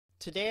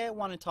Today I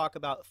want to talk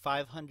about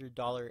 $500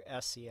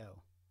 SEO.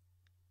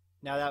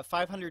 Now that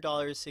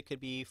 $500, it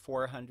could be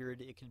 $400,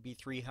 it could be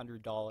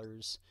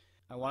 $300.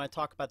 I want to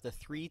talk about the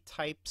three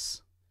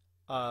types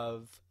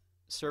of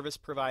service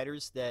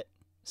providers that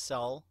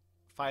sell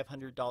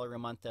 $500 a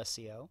month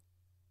SEO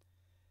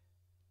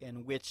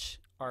and which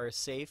are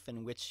safe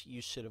and which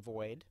you should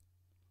avoid.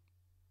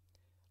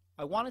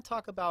 I want to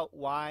talk about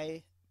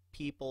why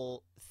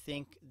people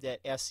think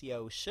that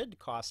SEO should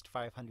cost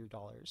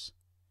 $500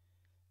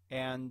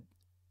 and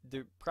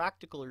the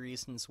practical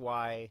reasons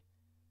why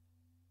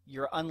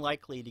you're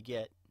unlikely to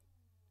get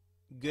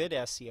good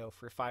SEO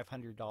for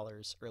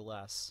 $500 or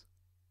less.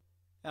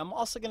 I'm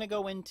also going to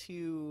go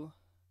into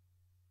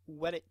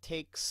what it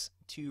takes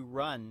to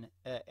run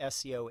a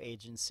SEO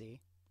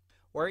agency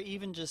or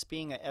even just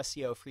being a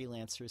SEO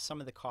freelancer,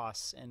 some of the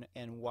costs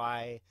and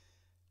why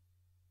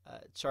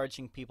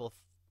charging people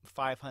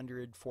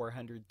 $500,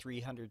 $400,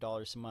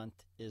 $300 a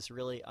month is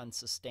really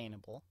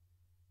unsustainable.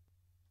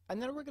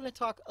 And then we're going to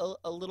talk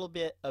a little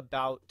bit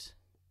about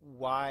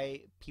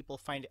why people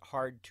find it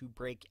hard to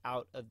break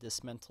out of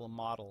this mental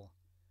model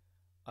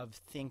of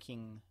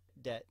thinking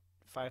that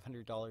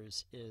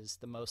 $500 is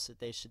the most that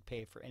they should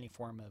pay for any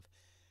form of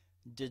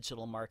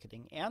digital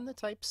marketing, and the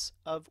types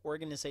of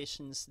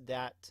organizations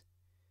that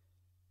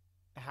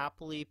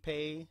happily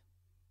pay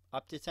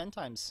up to 10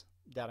 times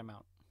that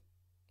amount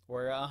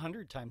or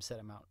 100 times that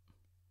amount.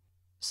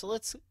 So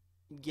let's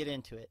get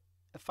into it.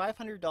 A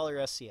 $500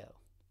 SEO.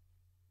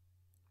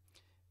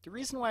 The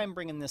reason why I'm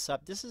bringing this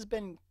up, this has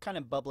been kind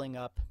of bubbling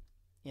up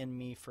in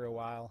me for a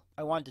while.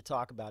 I wanted to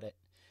talk about it.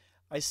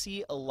 I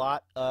see a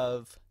lot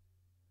of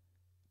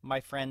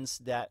my friends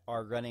that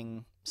are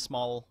running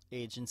small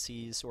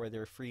agencies or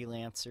they're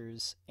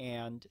freelancers,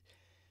 and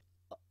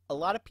a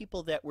lot of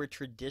people that were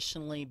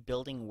traditionally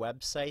building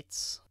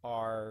websites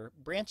are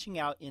branching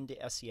out into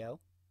SEO.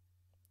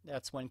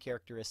 That's one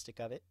characteristic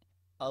of it.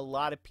 A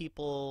lot of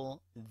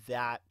people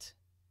that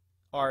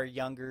are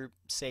younger,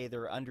 say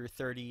they're under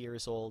 30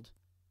 years old,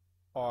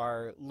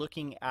 are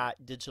looking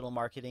at digital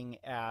marketing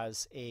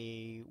as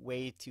a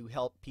way to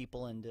help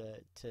people and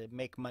to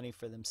make money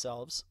for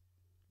themselves.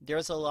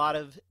 There's a lot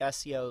of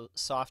SEO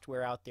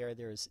software out there.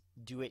 There's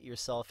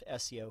do-it-yourself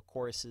SEO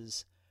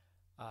courses.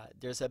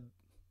 There's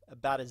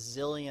about a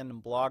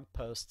zillion blog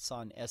posts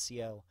on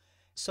SEO.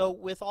 So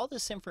with all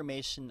this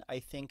information, I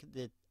think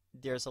that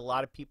there's a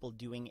lot of people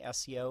doing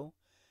SEO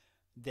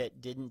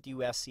that didn't do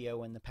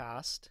SEO in the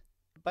past.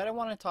 But I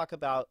want to talk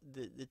about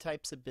the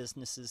types of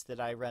businesses that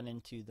I run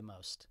into the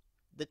most.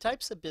 The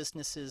types of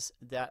businesses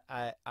that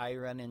I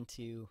run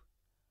into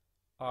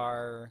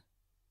are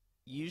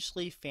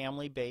usually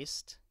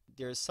family-based.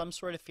 There's some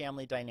sort of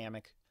family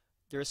dynamic.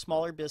 There are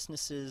smaller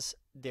businesses.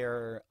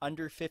 They're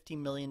under $50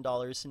 million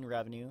in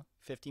revenue.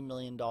 $50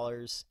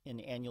 million in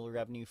annual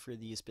revenue for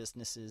these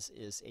businesses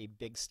is a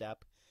big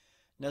step.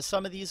 Now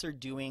some of these are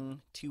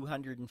doing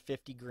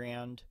 250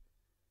 grand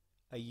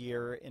a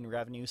year in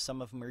revenue.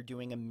 Some of them are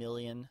doing $1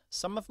 million.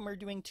 Some of them are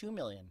doing $2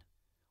 million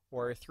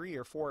or 3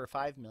 or 4 or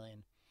 5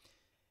 million.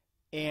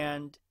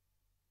 And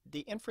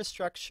the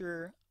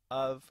infrastructure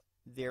of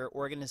their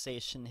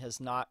organization has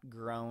not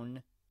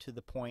grown to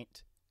the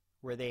point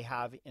where they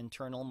have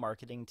internal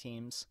marketing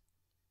teams.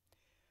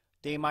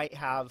 They might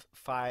have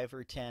 5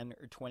 or 10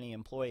 or 20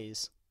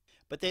 employees,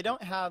 but they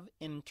don't have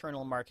an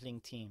internal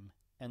marketing team.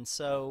 And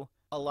so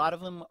a lot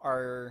of them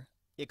are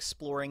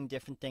exploring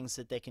different things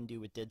that they can do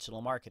with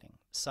digital marketing.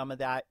 Some of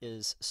that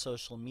is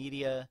social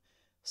media,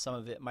 some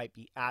of it might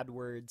be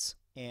AdWords,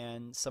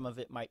 and some of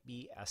it might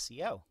be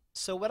SEO.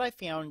 So what I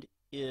found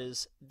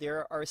is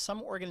there are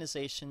some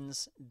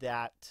organizations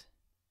that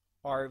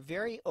are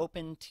very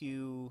open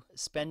to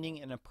spending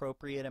an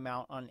appropriate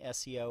amount on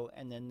SEO,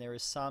 and then there are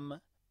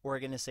some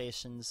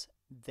organizations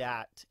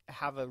that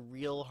have a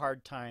real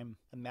hard time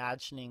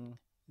imagining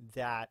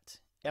that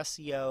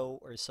SEO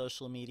or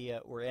social media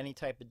or any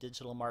type of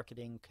digital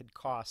marketing could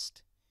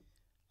cost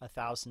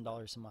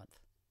 $1,000 a month,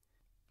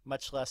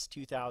 much less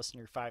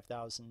 $2,000 or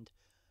 $5,000.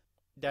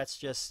 That's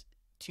just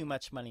too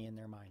much money in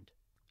their mind.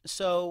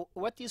 So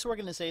what these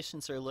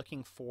organizations are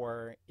looking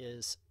for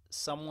is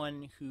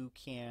someone who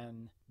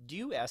can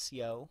do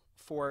SEO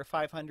for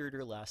 $500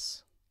 or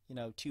less,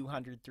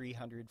 $200,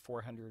 $300, $400,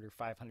 or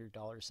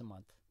 $500 a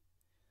month.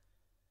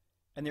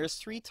 And there's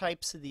three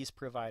types of these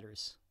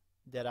providers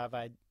that I've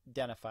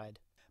identified.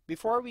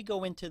 Before we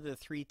go into the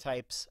three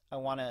types, I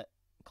want to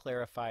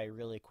clarify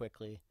really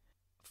quickly.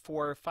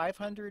 For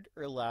 $500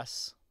 or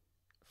less,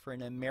 for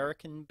an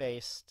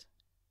American-based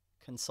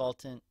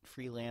consultant,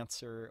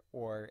 freelancer,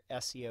 or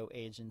SEO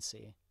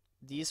agency,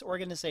 these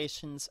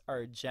organizations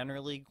are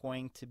generally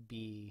going to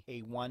be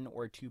a 1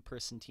 or 2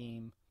 person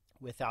team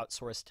with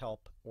outsourced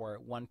help, or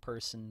one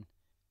person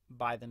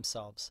by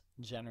themselves,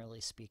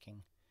 generally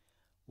speaking.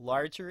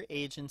 Larger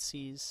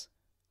agencies,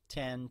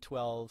 10,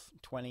 12,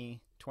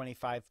 20,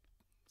 25,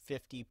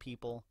 50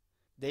 people,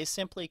 they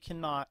simply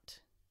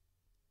cannot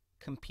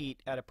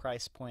compete at a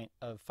price point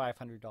of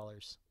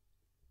 $500.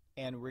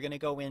 And we're going to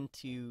go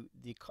into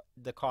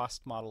the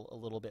cost model a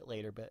little bit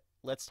later, but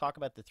let's talk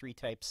about the three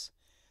types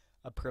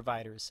of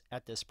providers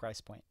at this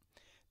price point.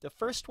 The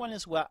first one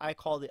is what I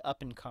call the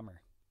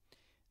up-and-comer.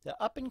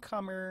 The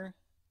up-and-comer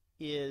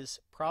is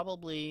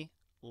probably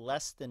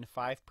less than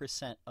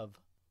 5% of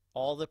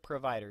all the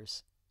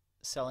providers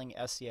selling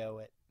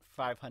SEO at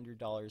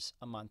 $500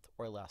 a month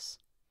or less.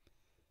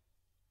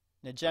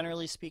 Now,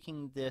 generally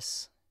speaking,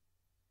 this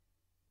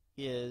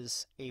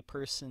is a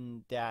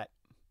person that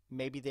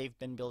maybe they've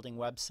been building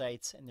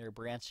websites and they're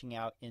branching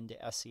out into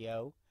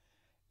SEO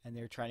and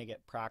they're trying to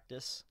get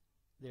practice.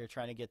 They're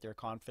trying to get their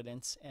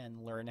confidence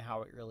and learn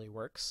how it really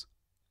works.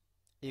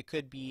 It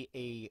could be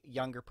a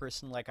younger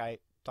person, like I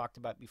talked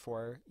about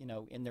before,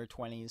 in their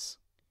 20s.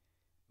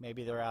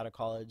 Maybe they're out of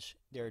college.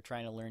 They're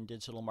trying to learn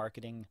digital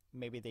marketing.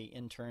 Maybe they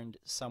interned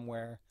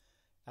somewhere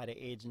at an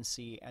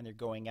agency and they're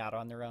going out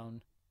on their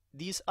own.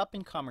 These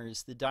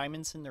up-and-comers, the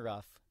diamonds in the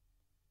rough,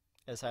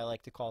 as I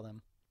like to call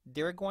them,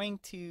 they're going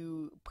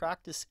to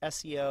practice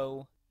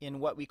SEO in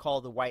what we call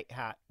the white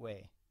hat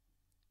way.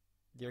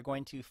 They're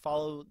going to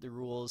follow the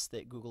rules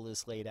that Google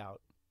has laid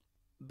out.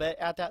 But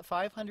at that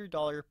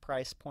 $500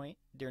 price point,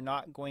 they're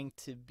not going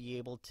to be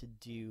able to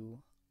do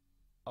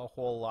a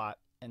whole lot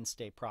and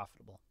stay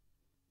profitable.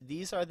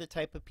 These are the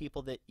type of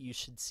people that you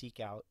should seek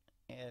out.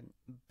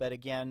 But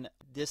again,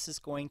 this is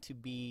going to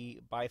be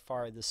by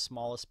far the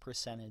smallest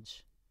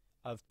percentage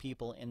of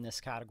people in this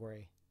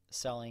category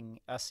selling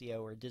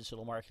SEO or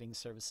digital marketing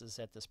services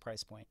at this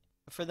price point.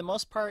 For the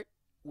most part,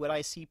 what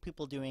I see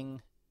people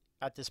doing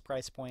at this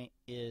price point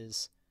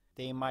is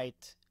they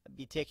might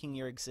be taking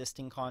your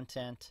existing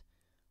content,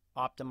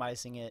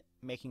 optimizing it,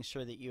 making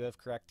sure that you have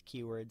correct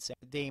keywords.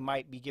 They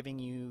might be giving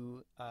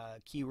you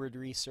keyword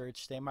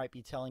research. They might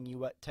be telling you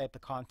what type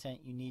of content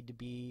you need to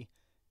be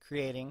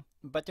creating,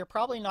 but they're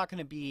probably not going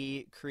to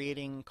be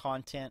creating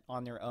content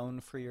on their own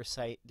for your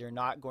site. They're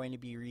not going to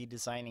be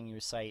redesigning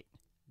your site.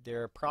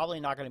 They're probably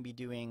not going to be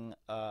doing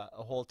a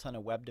whole ton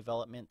of web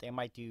development. They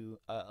might do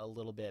a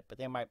little bit, but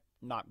they might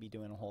not be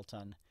doing a whole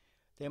ton.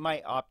 They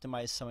might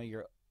optimize some of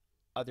your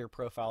other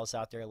profiles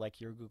out there, like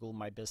your Google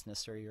My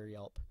Business or your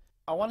Yelp.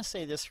 I want to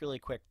say this really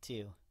quick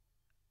too.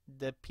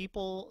 The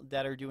people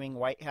that are doing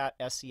white hat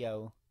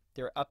SEO,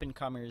 they're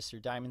up-and-comers, they're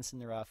diamonds in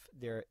the rough,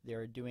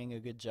 they're doing a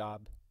good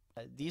job.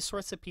 These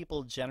sorts of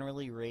people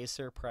generally raise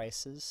their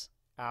prices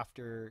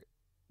after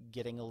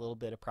getting a little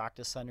bit of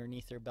practice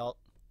underneath their belt.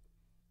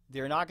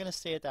 They're not going to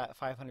stay at that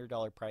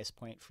 $500 price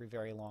point for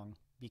very long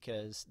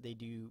because they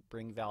do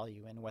bring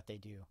value in what they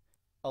do.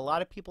 A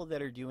lot of people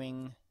that are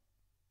doing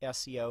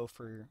SEO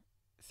for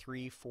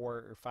 $300, $400,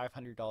 or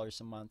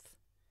 $500 a month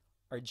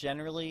are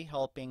generally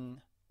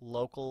helping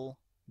local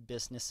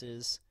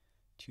businesses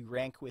to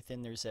rank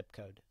within their zip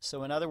code.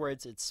 So in other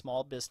words, it's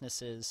small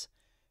businesses.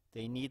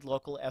 They need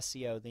local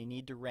SEO. They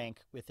need to rank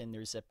within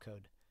their zip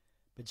code.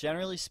 But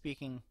generally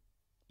speaking,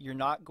 you're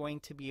not going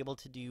to be able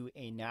to do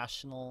a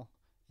national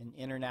and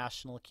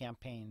international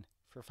campaign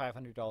for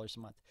 $500 a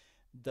month.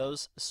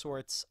 Those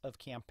sorts of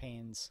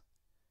campaigns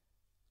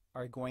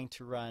are going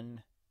to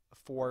run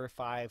 4 or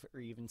 5 or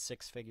even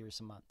 6 figures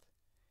a month.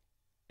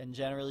 And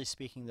generally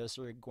speaking, those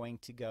are going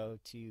to go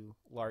to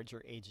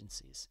larger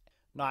agencies,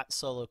 not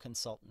solo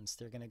consultants.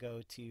 They're going to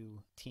go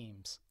to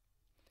teams.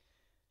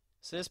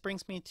 So this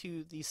brings me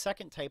to the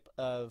second type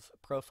of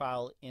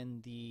profile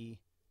in the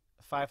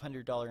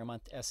 $500 a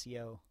month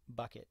SEO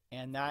bucket,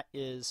 and that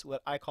is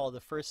what I call the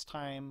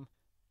first-time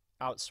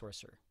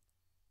outsourcer.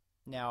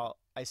 Now,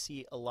 I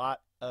see a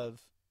lot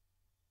of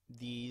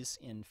these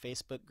in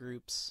Facebook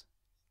groups,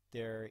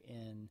 they're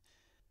in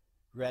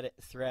Reddit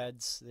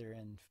threads, they're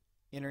in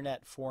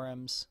internet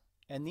forums,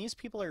 and these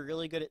people are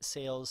really good at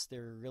sales.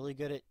 They're really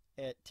good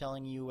at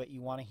telling you what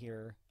you want to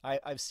hear.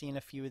 I've seen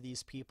a few of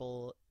these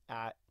people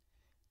at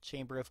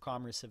Chamber of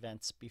Commerce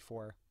events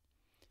before.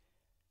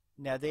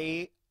 Now,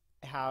 they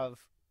have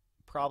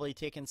probably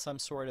taken some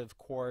sort of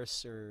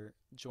course or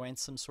joined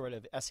some sort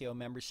of SEO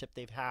membership.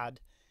 They've had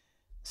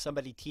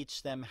somebody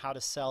teach them how to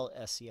sell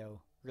SEO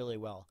really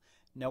well.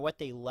 Now, what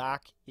they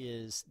lack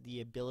is the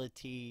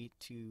ability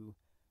to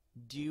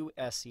do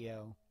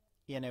SEO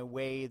in a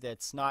way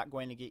that's not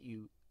going to get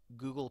you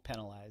Google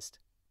penalized.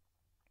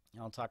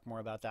 I'll talk more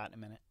about that in a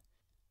minute.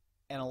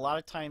 And a lot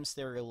of times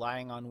they're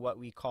relying on what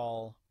we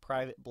call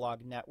private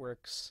blog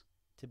networks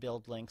to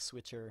build links,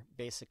 which are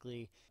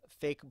basically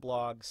fake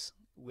blogs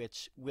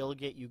which will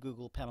get you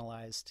Google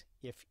penalized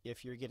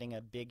if you're getting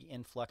a big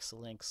influx of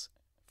links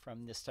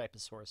from this type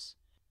of source.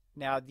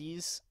 Now,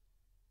 these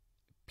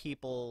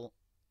people,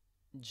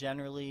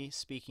 generally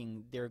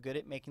speaking, they're good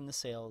at making the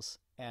sales,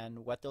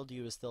 and what they'll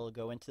do is they'll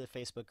go into the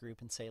Facebook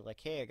group and say,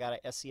 like, hey, I got an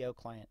SEO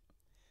client.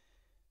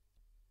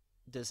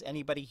 Does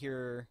anybody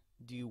here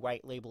do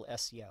white label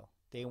SEO?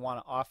 They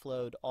want to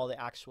offload all the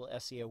actual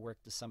SEO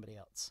work to somebody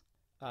else.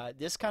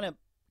 This kind of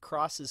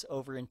crosses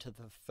over into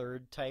the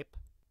third type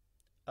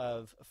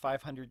of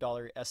 $500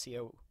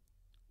 SEO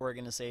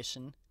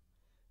organization,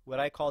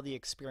 what I call the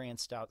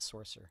experienced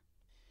outsourcer.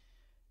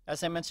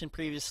 As I mentioned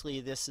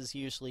previously, this is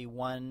usually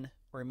 1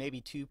 or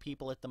maybe 2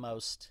 people at the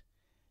most,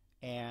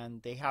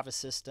 and they have a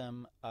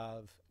system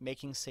of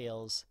making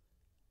sales,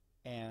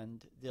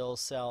 and they'll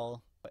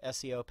sell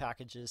SEO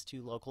packages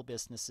to local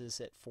businesses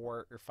at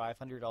 $400 or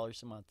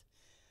 $500 a month.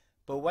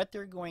 But what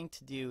they're going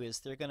to do is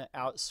they're going to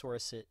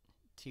outsource it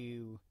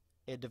to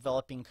a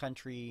developing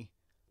country,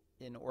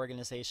 an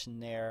organization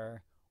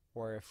there,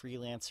 or a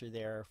freelancer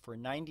there for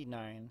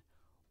 $99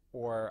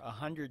 or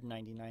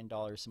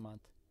 $199 a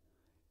month,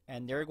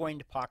 and they're going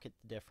to pocket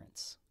the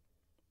difference.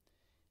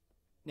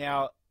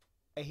 Now,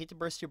 I hate to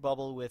burst your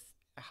bubble with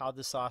how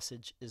the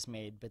sausage is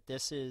made, but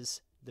this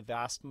is the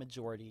vast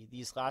majority.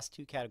 These last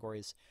two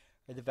categories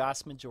are the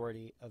vast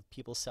majority of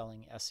people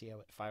selling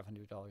SEO at $500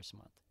 a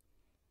month.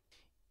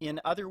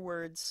 In other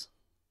words,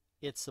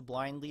 it's the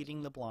blind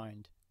leading the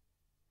blind.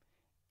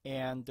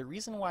 And the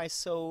reason why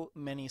so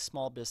many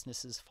small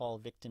businesses fall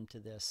victim to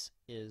this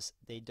is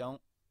they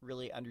don't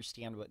really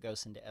understand what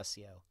goes into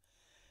SEO.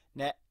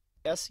 Now,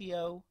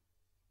 SEO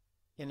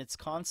in its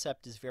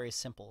concept is very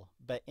simple,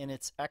 but in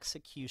its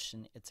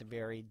execution it's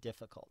very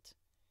difficult.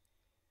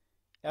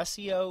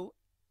 SEO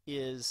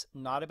is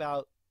not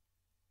about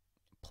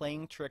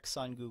playing tricks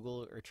on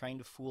Google or trying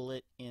to fool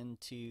it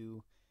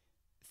into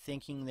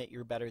thinking that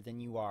you're better than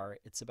you are.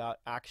 It's about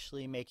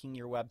actually making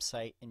your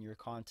website and your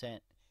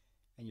content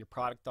and your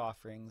product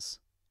offerings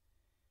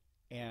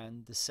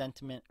and the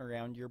sentiment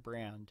around your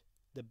brand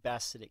the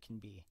best that it can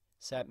be.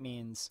 So that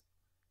means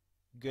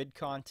good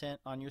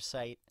content on your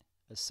site,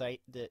 a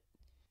site that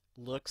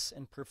looks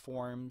and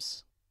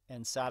performs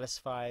and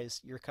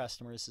satisfies your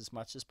customers as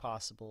much as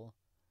possible,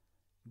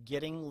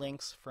 getting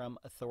links from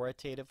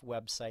authoritative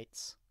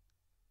websites,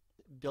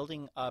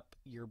 building up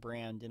your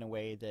brand in a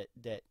way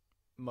that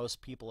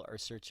most people are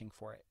searching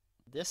for it.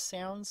 This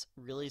sounds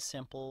really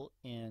simple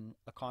in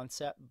a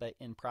concept, but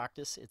in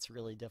practice it's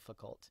really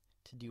difficult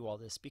to do all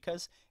this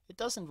because it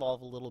does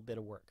involve a little bit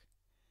of work.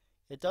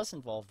 It does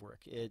involve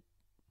work. It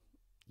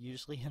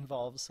usually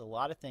involves a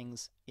lot of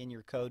things in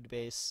your code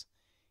base,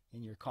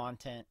 in your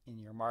content, in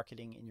your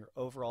marketing, in your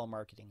overall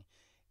marketing.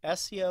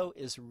 SEO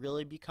is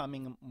really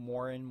becoming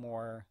more and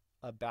more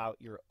about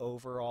your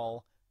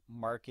overall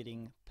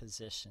marketing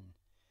position.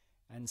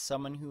 And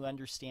someone who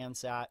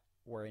understands that,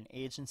 or an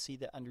agency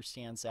that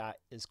understands that,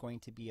 is going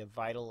to be a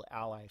vital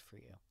ally for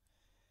you.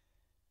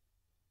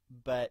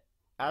 But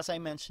as I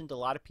mentioned, a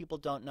lot of people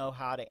don't know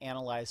how to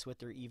analyze what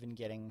they're even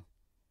getting.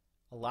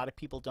 A lot of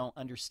people don't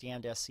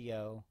understand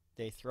SEO.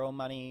 They throw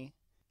money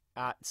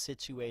at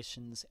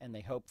situations and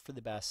they hope for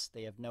the best.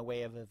 They have no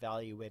way of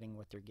evaluating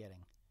what they're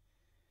getting.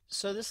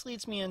 So this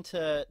leads me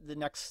into the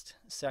next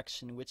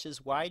section, which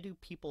is why do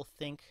people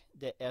think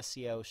that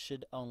SEO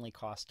should only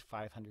cost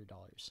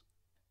 $500?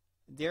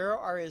 There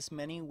are as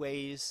many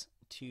ways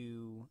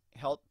to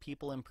help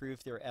people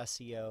improve their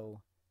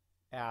SEO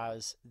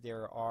as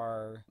there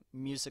are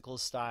musical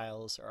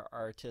styles or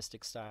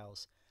artistic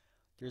styles.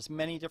 There's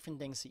many different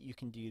things that you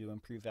can do to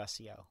improve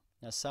SEO.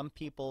 Now, some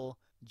people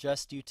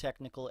just do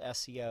technical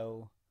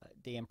SEO.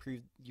 They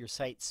improve your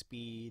site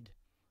speed.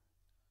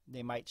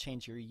 They might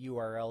change your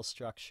URL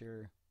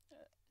structure.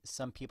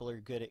 Some people are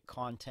good at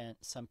content.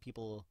 Some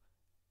people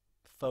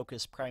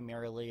focus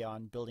primarily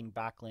on building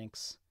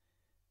backlinks.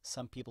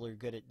 Some people are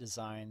good at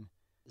design.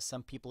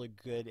 Some people are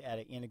good at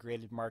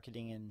integrated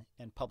marketing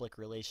and public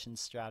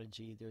relations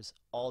strategy. There's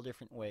all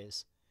different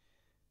ways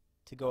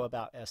to go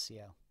about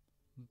SEO.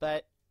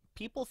 But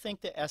people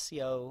think that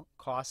SEO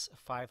costs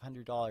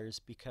 $500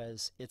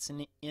 because it's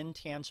an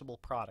intangible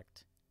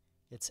product.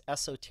 It's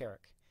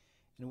esoteric.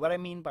 And what I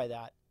mean by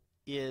that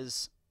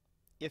is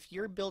if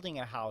you're building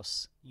a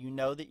house, you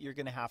know that you're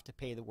going to have to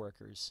pay the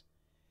workers.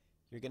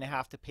 You're going to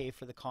have to pay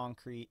for the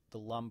concrete, the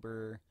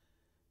lumber,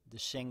 the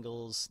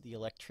shingles, the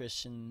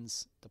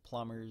electricians, the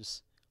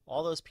plumbers.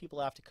 All those people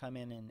have to come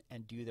in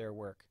and do their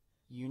work.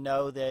 You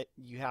know that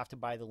you have to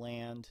buy the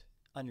land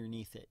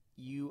underneath it.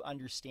 You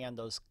understand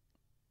those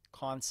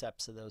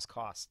concepts of those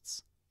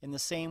costs. In the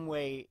same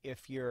way,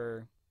 if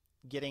you're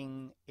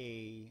getting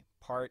a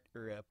part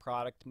or a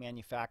product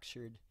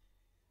manufactured,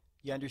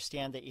 you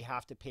understand that you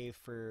have to pay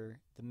for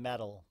the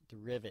metal, the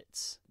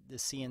rivets, the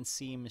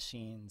CNC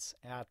machines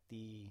at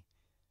the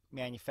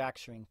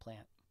manufacturing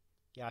plant.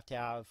 You have to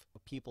have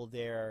people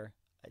there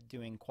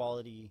doing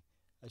quality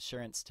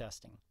assurance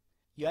testing.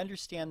 You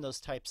understand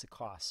those types of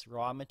costs,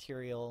 raw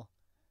material,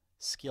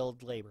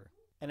 skilled labor.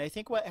 And I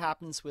think what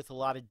happens with a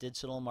lot of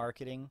digital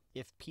marketing,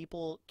 if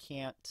people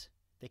can't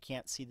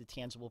see the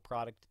tangible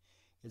product,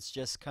 it's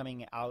just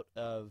coming out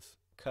of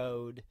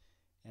code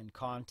and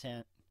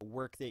content,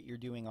 work that you're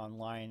doing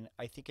online,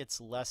 I think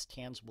it's less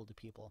tangible to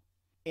people.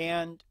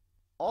 And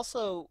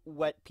also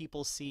what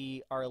people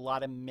see are a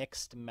lot of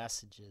mixed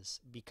messages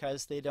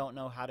because they don't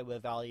know how to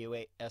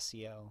evaluate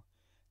SEO.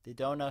 They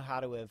don't know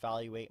how to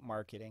evaluate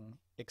marketing,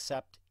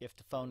 except if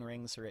the phone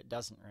rings or it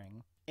doesn't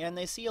ring. And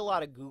they see a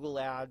lot of Google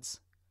ads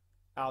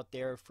out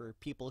there for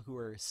people who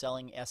are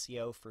selling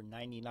SEO for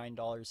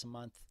 $99 a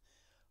month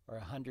or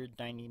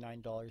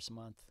 $199 a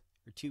month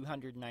or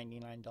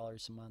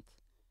 $299 a month.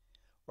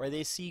 Or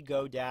they see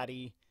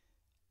GoDaddy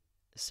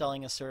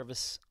selling a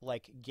service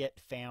like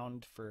Get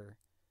Found for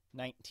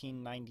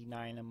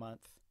 $19.99 a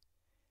month.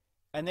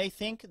 And they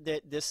think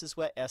that this is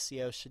what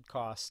SEO should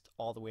cost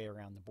all the way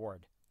around the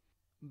board.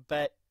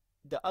 But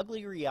the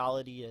ugly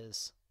reality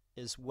is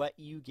what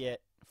you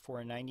get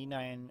for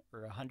 $99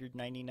 or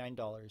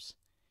 $199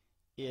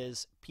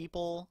 is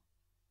people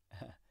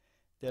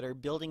that are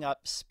building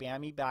up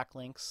spammy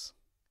backlinks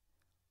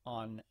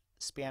on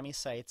spammy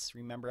sites.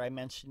 Remember, I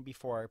mentioned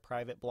before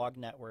private blog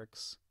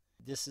networks.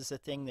 This is a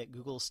thing that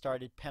Google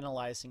started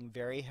penalizing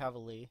very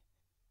heavily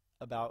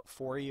about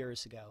 4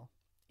 years ago.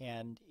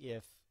 And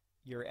if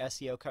your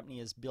SEO company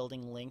is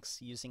building links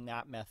using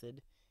that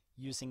method,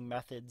 using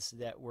methods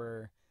that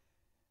were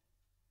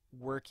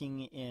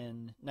working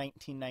in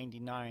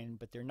 1999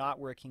 but they're not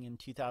working in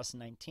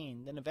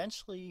 2019, then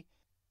eventually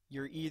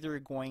you're either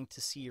going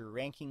to see your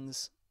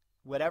rankings,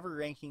 whatever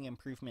ranking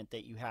improvement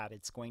that you had,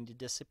 it's going to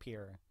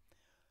disappear.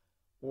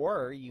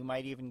 Or you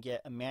might even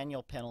get a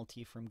manual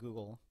penalty from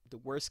Google. The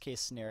worst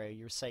case scenario,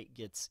 your site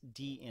gets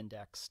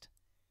de-indexed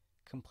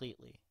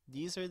completely.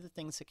 These are the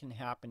things that can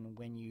happen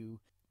when you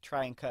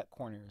try and cut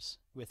corners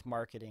with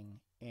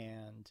marketing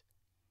and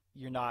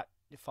you're not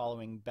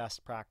following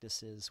best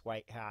practices,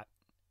 white hat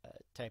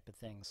type of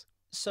things.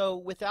 So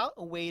without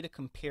a way to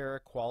compare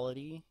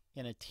quality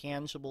in a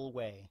tangible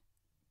way,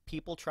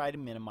 people try to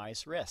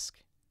minimize risk.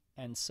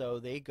 And so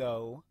they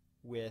go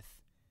with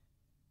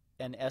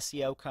an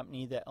SEO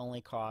company that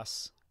only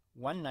costs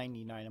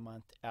 $199 a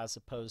month as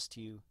opposed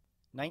to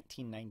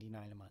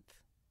 $19.99 a month,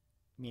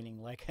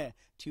 meaning like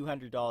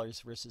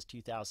 $200 versus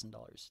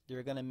 $2,000.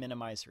 They're going to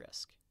minimize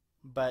risk.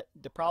 But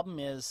the problem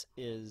is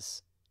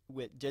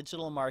with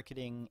digital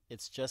marketing,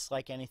 it's just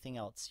like anything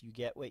else. You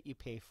get what you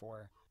pay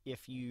for.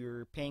 If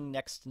you're paying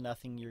next to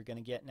nothing, you're going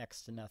to get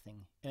next to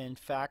nothing. And in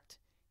fact,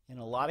 in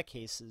a lot of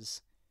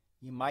cases,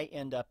 you might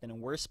end up in a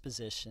worse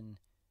position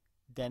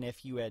than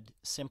if you had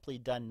simply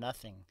done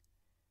nothing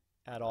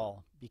at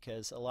all,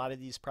 because a lot of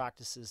these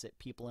practices that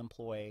people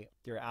employ,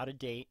 they're out of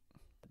date.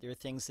 They're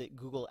things that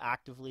Google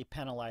actively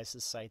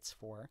penalizes sites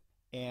for,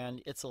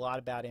 and it's a lot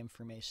of bad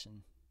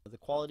information. The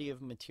quality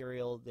of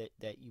material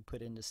that you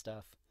put into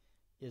stuff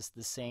is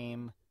the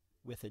same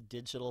with a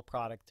digital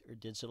product or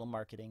digital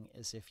marketing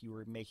as if you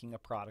were making a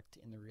product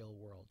in the real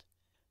world.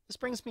 This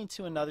brings me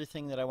to another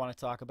thing that I want to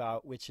talk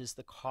about, which is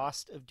the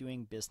cost of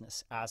doing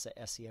business as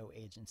a SEO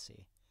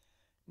agency.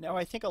 Now,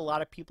 I think a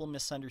lot of people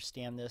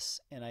misunderstand this,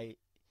 and I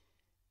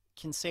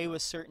can say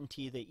with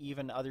certainty that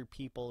even other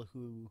people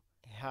who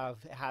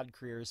have had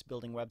careers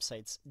building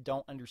websites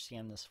don't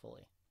understand this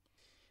fully.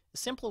 The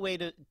simple way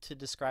to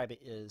describe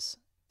it is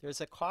there's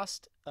a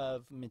cost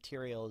of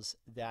materials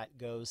that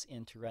goes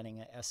into running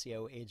an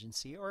SEO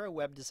agency or a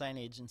web design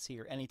agency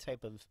or any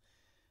type of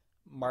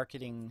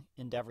marketing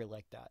endeavor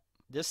like that.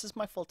 This is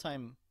my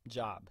full-time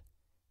job.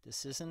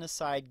 This isn't a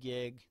side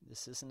gig.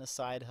 This isn't a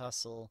side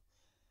hustle.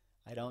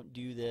 I don't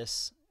do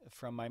this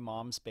from my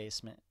mom's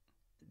basement.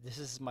 This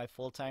is my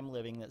full-time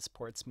living that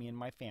supports me and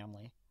my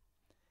family.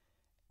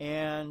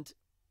 And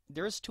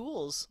there's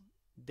tools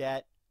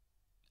that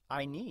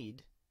I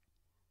need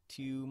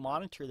to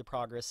monitor the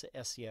progress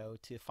of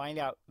SEO, to find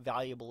out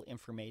valuable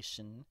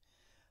information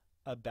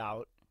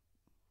about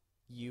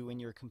you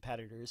and your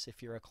competitors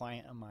if you're a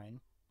client of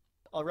mine.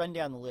 I'll run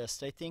down the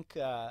list. I think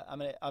I'm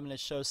gonna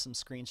show some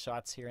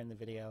screenshots here in the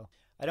video.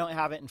 I don't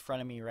have it in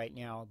front of me right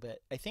now, but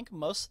I think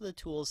most of the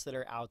tools that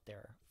are out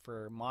there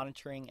for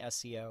monitoring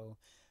SEO,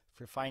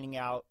 for finding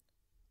out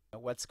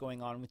what's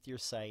going on with your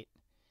site,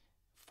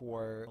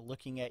 for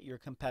looking at your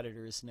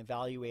competitors and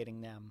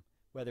evaluating them,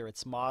 whether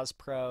it's Moz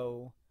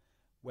Pro,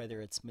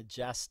 whether it's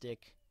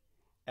Majestic,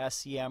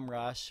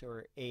 SEMrush,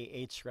 or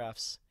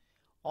Ahrefs,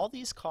 all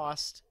these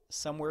cost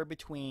somewhere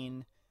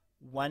between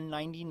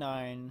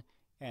 $199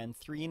 and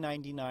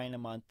 $399 a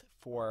month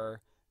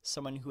for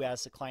someone who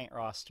has a client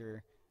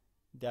roster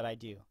that I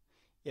do.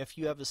 If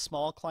you have a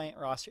small client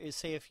roster,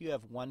 say if you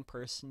have one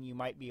person, you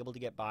might be able to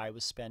get by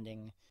with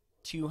spending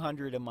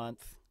 $200 a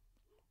month.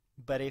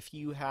 But if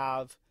you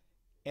have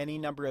any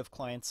number of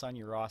clients on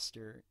your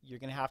roster, you're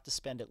going to have to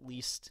spend at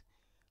least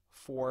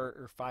 $400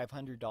 or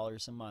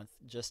 $500 a month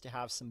just to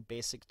have some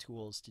basic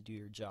tools to do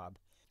your job.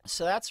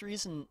 So that's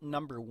reason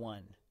number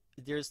one.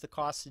 There's the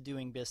cost of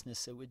doing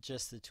business with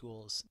just the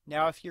tools.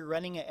 Now, if you're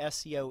running an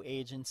SEO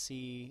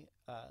agency,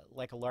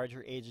 like a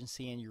larger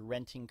agency, and you're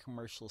renting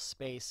commercial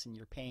space and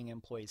you're paying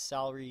employees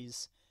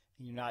salaries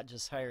and you're not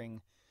just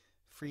hiring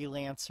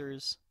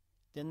freelancers,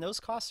 then those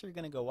costs are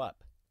going to go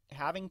up.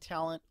 Having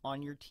talent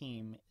on your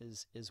team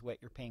is what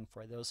you're paying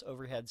for. Those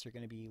overheads are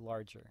going to be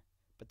larger,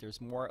 but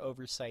there's more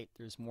oversight,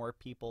 there's more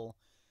people,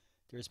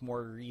 there's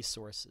more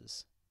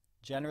resources.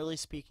 Generally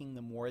speaking,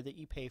 the more that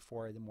you pay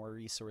for, the more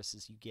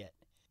resources you get.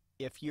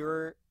 If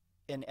you're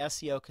an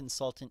SEO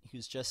consultant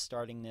who's just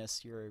starting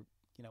this, you're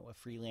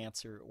a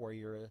freelancer, or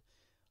you're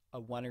a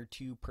one or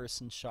two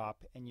person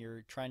shop and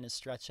you're trying to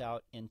stretch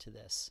out into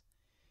this,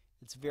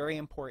 it's very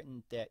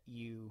important that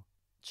you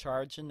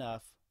charge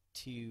enough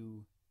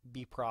to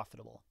be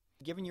profitable.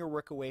 Giving your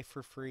work away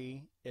for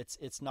free,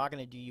 it's not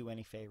going to do you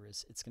any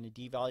favors. It's going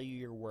to devalue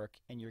your work,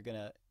 and you're going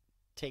to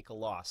take a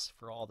loss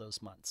for all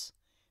those months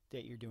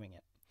that you're doing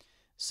it.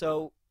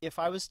 So if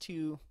I was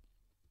to,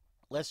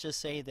 let's just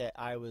say that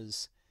I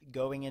was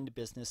going into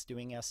business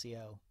doing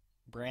SEO,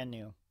 brand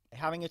new.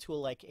 Having a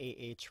tool like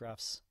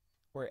Ahrefs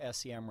or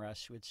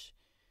SEMrush, which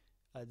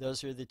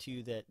those are the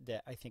two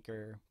that I think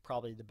are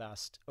probably the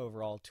best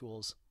overall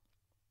tools.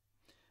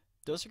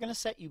 Those are going to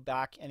set you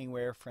back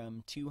anywhere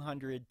from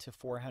 200 to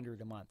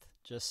 400 a month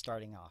just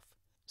starting off.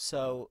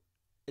 So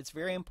it's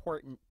very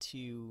important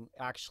to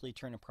actually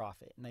turn a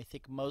profit. And I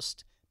think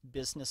most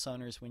business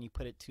owners, when you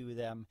put it to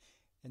them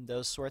in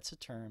those sorts of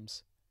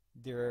terms,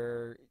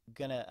 they're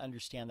going to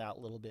understand that a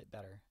little bit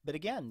better. But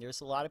again,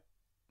 there's a lot of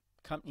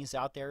companies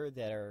out there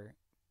that are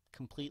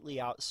completely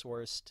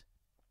outsourced.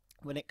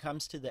 When it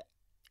comes to the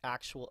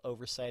actual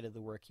oversight of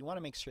the work, you want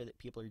to make sure that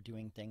people are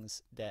doing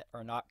things that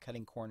are not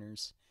cutting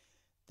corners,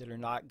 that are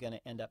not going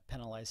to end up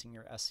penalizing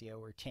your SEO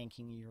or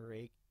tanking your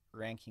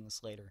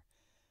rankings later.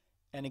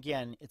 And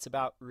again, it's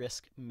about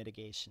risk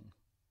mitigation.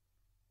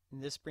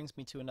 And this brings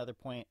me to another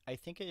point. I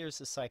think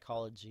there's a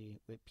psychology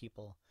with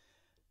people.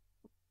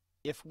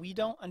 If we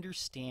don't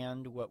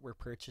understand what we're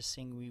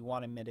purchasing, we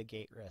want to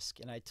mitigate risk,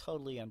 and I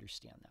totally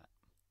understand that.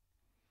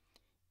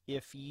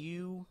 If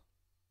you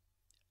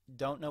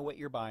don't know what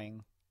you're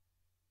buying,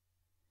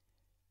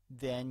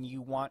 then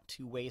you want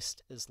to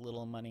waste as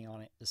little money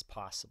on it as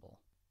possible.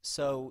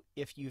 So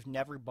if you've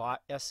never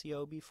bought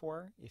SEO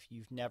before, if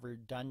you've never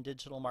done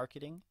digital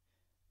marketing,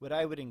 what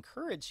I would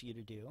encourage you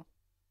to do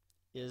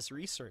is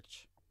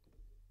research.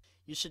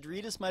 You should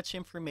read as much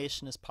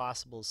information as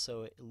possible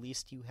so at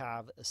least you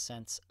have a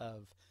sense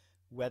of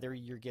whether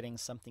you're getting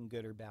something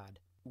good or bad.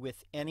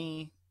 With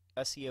any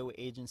SEO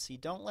agency,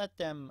 don't let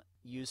them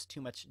use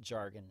too much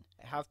jargon.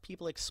 Have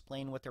people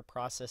explain what their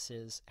process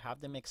is,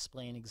 have them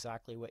explain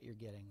exactly what you're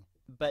getting.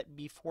 But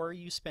before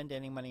you spend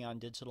any money on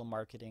digital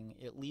marketing,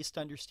 at least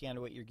understand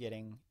what you're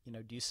getting,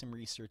 do some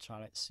research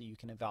on it so you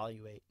can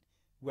evaluate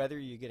whether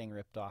you're getting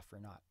ripped off or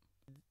not.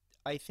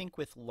 I think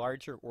with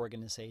larger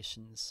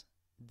organizations,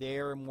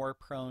 they're more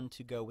prone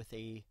to go with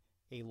a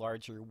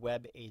larger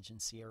web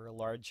agency or a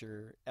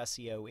larger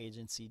SEO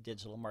agency,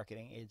 digital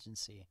marketing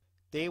agency.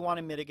 They want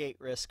to mitigate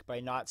risk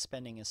by not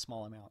spending a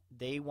small amount.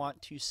 They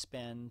want to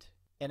spend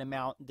an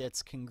amount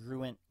that's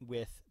congruent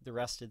with the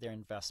rest of their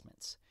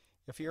investments.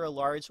 If you're a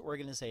large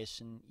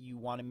organization, you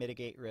want to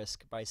mitigate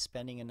risk by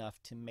spending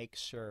enough to make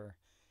sure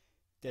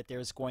that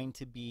there's going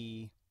to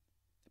be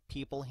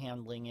people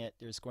handling it,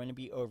 there's going to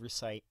be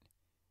oversight,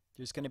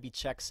 there's going to be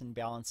checks and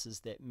balances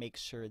that make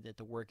sure that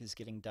the work is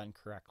getting done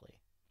correctly.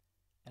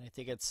 And I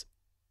think it's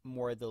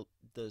more the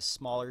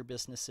smaller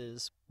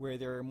businesses where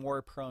they're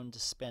more prone to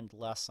spend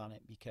less on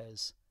it,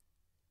 because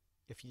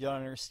if you don't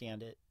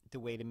understand it, the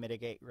way to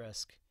mitigate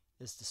risk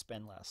is to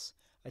spend less.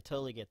 I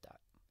totally get that.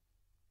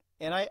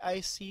 And I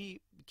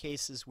see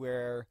cases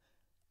where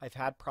I've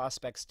had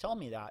prospects tell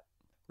me that,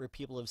 where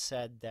people have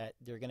said that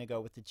they're going to go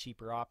with the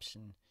cheaper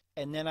option.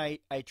 And then I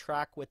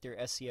track what their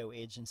SEO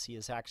agency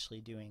is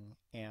actually doing,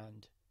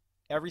 and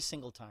every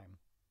single time,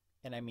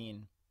 and I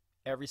mean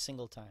every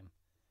single time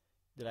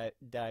that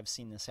I've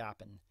seen this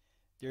happen,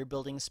 they're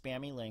building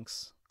spammy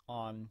links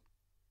on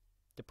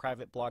the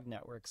private blog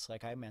networks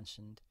like I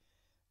mentioned.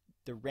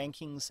 The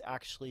rankings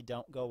actually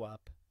don't go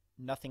up,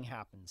 nothing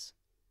happens.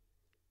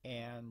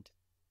 And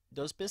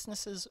those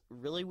businesses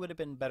really would have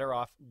been better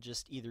off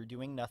just either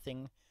doing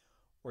nothing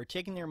or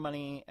taking their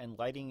money and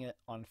lighting it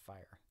on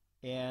fire.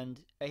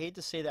 And I hate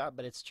to say that,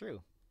 but it's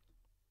true.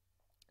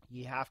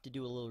 You have to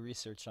do a little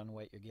research on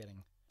what you're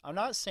getting. I'm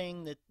not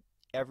saying that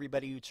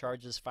everybody who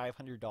charges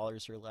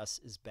 $500 or less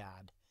is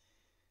bad.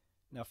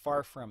 Now,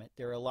 far from it.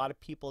 There are a lot of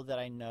people that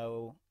I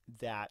know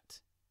that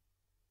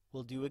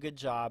will do a good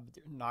job.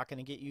 They're not going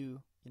to get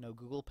you,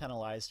 Google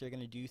penalized. They're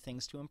going to do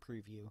things to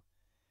improve you.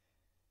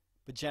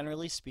 But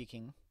generally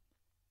speaking,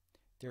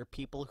 there are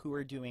people who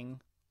are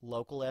doing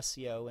local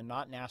SEO and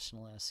not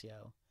national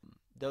SEO.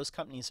 Those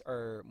companies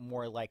are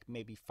more like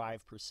maybe 5%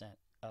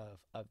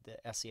 of the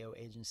SEO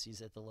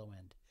agencies at the low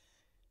end.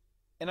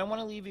 And I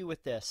want to leave you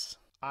with this.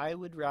 I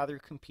would rather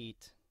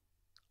compete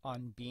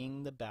on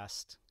being the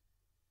best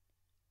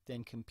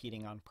than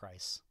competing on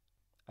price.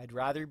 I'd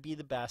rather be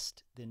the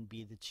best than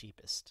be the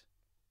cheapest.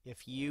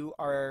 If you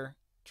are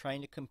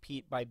trying to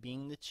compete by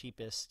being the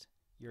cheapest,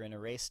 you're in a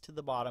race to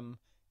the bottom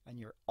and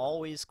you're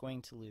always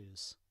going to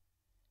lose.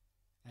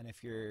 And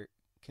if you're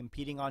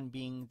competing on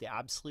being the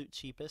absolute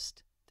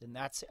cheapest, then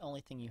that's the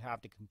only thing you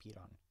have to compete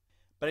on.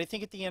 But I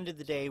think at the end of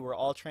the day, we're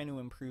all trying to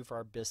improve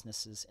our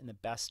businesses in the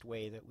best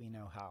way that we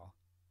know how.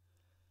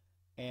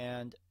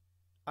 And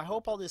I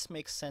hope all this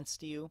makes sense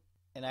to you,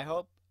 and I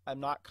hope I'm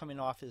not coming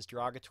off as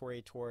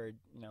derogatory toward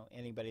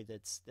anybody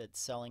that's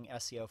selling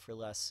SEO for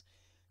less.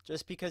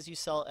 Just because you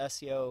sell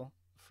SEO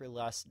for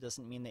less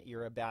doesn't mean that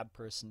you're a bad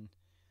person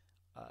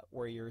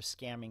or you're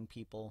scamming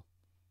people.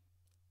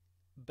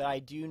 But I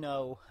do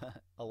know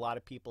a lot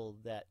of people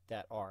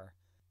that are.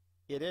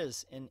 It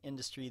is an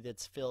industry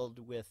that's filled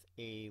with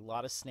a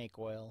lot of snake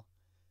oil.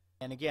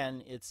 And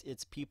again,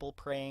 it's people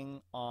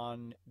preying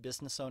on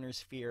business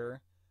owners'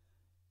 fear.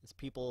 It's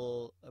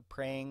people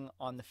preying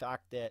on the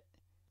fact that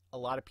a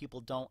lot of people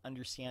don't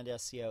understand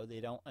SEO. They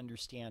don't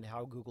understand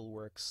how Google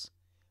works.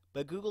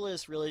 But Google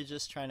is really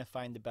just trying to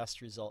find the best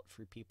result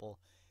for people.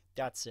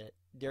 That's it.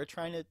 They're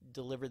trying to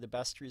deliver the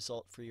best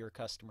result for your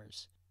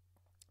customers.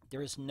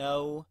 There's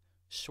no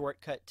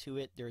shortcut to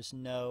it. There's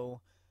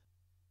no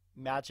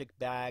magic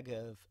bag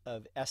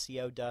of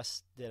SEO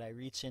dust that I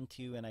reach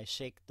into and I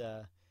shake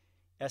the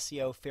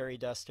SEO fairy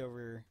dust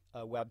over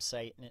a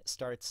website and it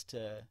starts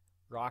to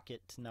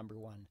rocket to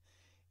 #1.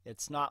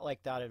 It's not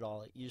like that at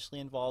all. It usually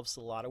involves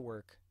a lot of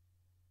work,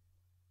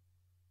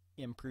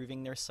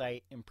 improving their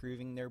site,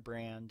 improving their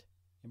brand,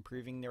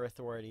 improving their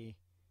authority,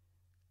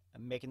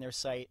 and making their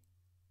site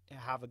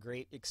have a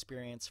great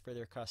experience for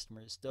their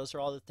customers. Those are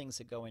all the things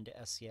that go into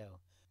SEO.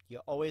 You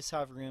always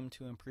have room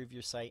to improve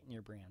your site and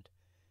your brand.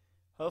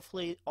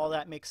 Hopefully all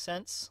that makes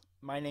sense.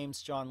 My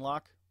name's John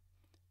Locke.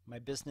 My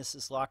business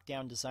is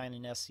Lockdown Design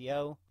and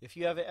SEO. If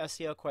you have an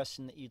SEO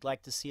question that you'd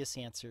like to see us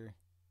answer,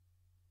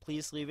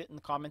 please leave it in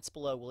the comments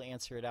below. We'll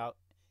answer it out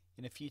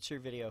in a future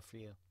video for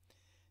you.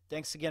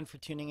 Thanks again for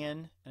tuning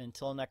in, and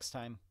until next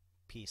time,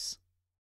 peace.